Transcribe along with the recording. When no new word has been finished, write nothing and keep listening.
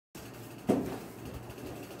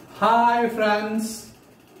Hi friends,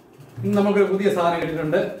 നമുക്ക് പുതിയ സാധനം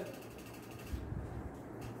കിട്ടിയിട്ടുണ്ട്.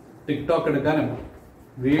 TikTok എടുക്കാനും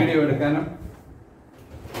വീഡിയോ എടുക്കാനും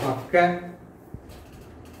ഒക്കെ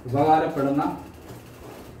ഉപകാരപ്പെടുന്ന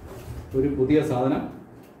ഒരു പുതിയ സാധനം.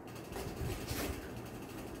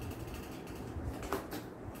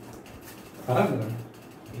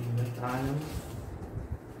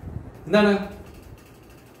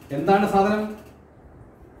 എന്താണ് സാധനം?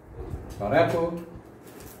 പറയാപ്പോ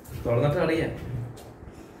തുറന്നിട്ട് അറിയാം.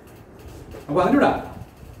 അപ്പൊ അതിലൂടെ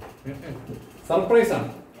സർപ്രൈസ് ആണ്.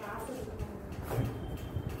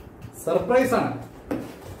 സർപ്രൈസ് ആണ്.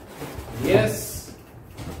 Yes,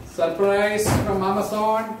 surprise from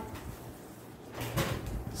Amazon.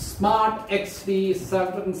 Smart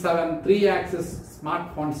XD77 3-axis smart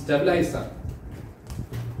phone stabiliser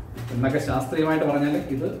എന്നൊക്കെ ശാസ്ത്രീയമായിട്ട് പറഞ്ഞാൽ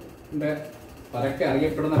ഇതിന്റെ പരക്കെ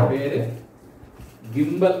അറിയപ്പെടുന്ന പേര്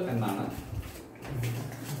ഗിംബൽ എന്നാണ്.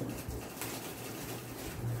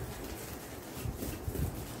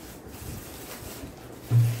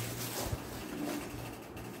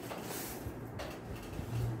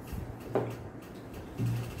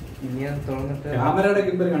 ക്യാമറയുടെ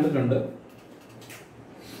ഗിംബൽ കണ്ടിട്ടുണ്ട്.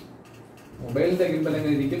 മൊബൈലിന്റെ ഗിംബൽ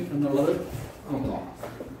എങ്ങനെ ഇരിക്കും എന്നുള്ളത് നമുക്ക് നോക്കാം.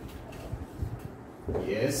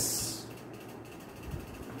 Yes,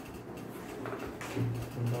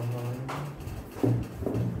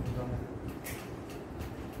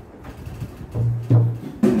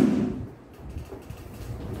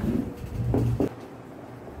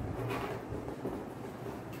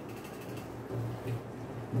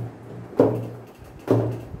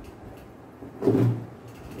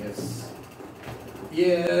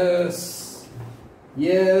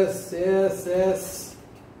 yes.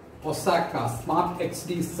 Osaka Smart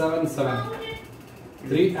XD77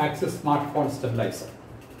 3-axis smartphone stabilizer.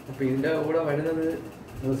 അപ്പൊ ഇതിന്റെ കൂടെ വരുന്നത്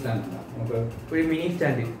നമുക്ക് ഒരു മിനി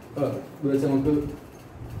സ്റ്റാൻഡ് വെച്ച് നമുക്ക്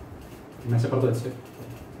മെച്ചപ്പുറത്ത് വെച്ച്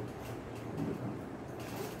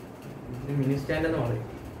മിനി സ്റ്റാൻഡ് എന്ന് പറയും.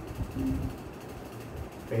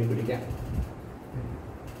 കൈ പിടിക്കാം.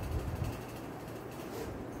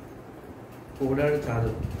 കൂടെ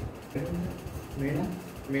ചാർജ്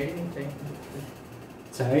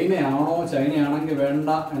ചൈനയാണോ? ചൈനയാണെങ്കിൽ വേണ്ട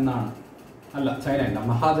എന്നാണ്. അല്ല, ചൈനയല്ല.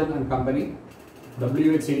 Mahajan and company,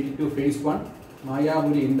 WH82 Phase 1,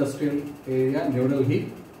 Mayapuri industrial area, New Delhi,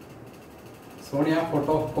 Sonia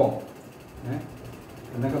ഫോട്ടോകോം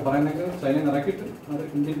എന്നൊക്കെ പറയുന്നൊക്കെ ചൈനയിൽ ഇറക്കിയിട്ട് അത്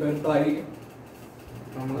ഇന്ത്യൻ പേരിട്ടതായിരിക്കും.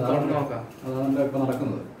 അതാണ് ഇപ്പൊ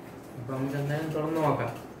നടക്കുന്നത്. തുറന്ന്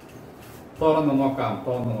നോക്കാം.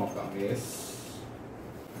 Yes,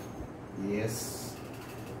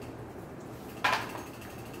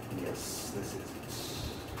 this is it.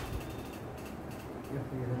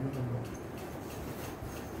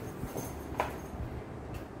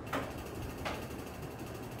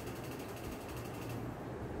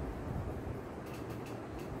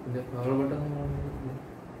 The power button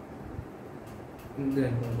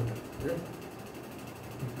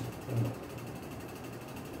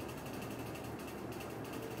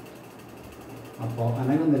അപ്പോൾ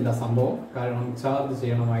അനങ്ങുന്നില്ല സംഭവം. കാരണം ചാർജ്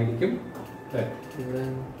ചെയ്യണമായിരിക്കും. ഇവിടെ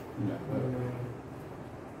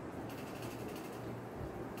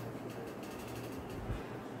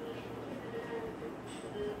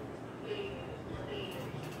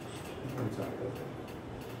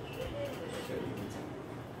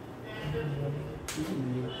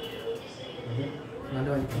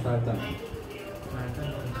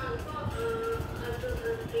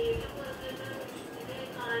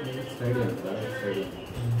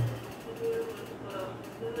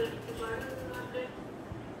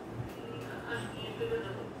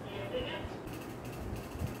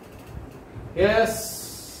യെസ്.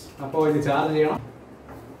 അപ്പോൾ ഇത് ചാർജ് ചെയ്യണം.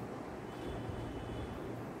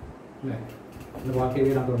 ബാക്കി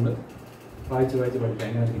ഇതിനകത്തുണ്ട്. വായിച്ച് പഠിക്കാം.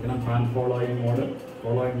 എങ്ങനെ ഇരിക്കണം. Hand following mode,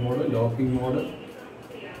 locking mode.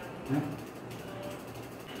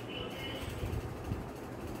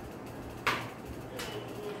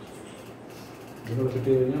 ഇതുകൂടെ കിട്ടി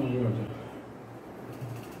കഴിഞ്ഞാൽ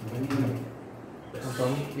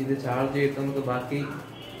അപ്പം ഇത് ചാർജ് ചെയ്തിട്ട് നമുക്ക് ബാക്കി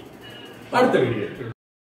അടുത്ത വീഡിയോ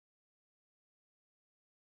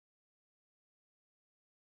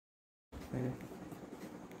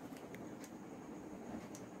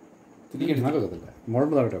തിരികെ നടക്കത്തില്ല. മുകളിൽ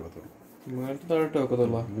താഴോട്ട്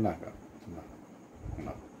വെക്കത്തുള്ളൂ.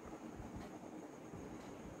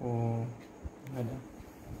 ഓ അല്ല,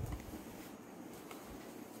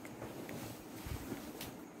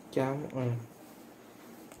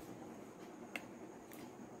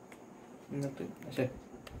 എന്നിട്ട്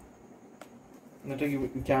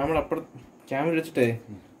ക്യാമറ വെച്ചിട്ടേ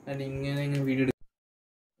ഇങ്ങനെ വീഡിയോ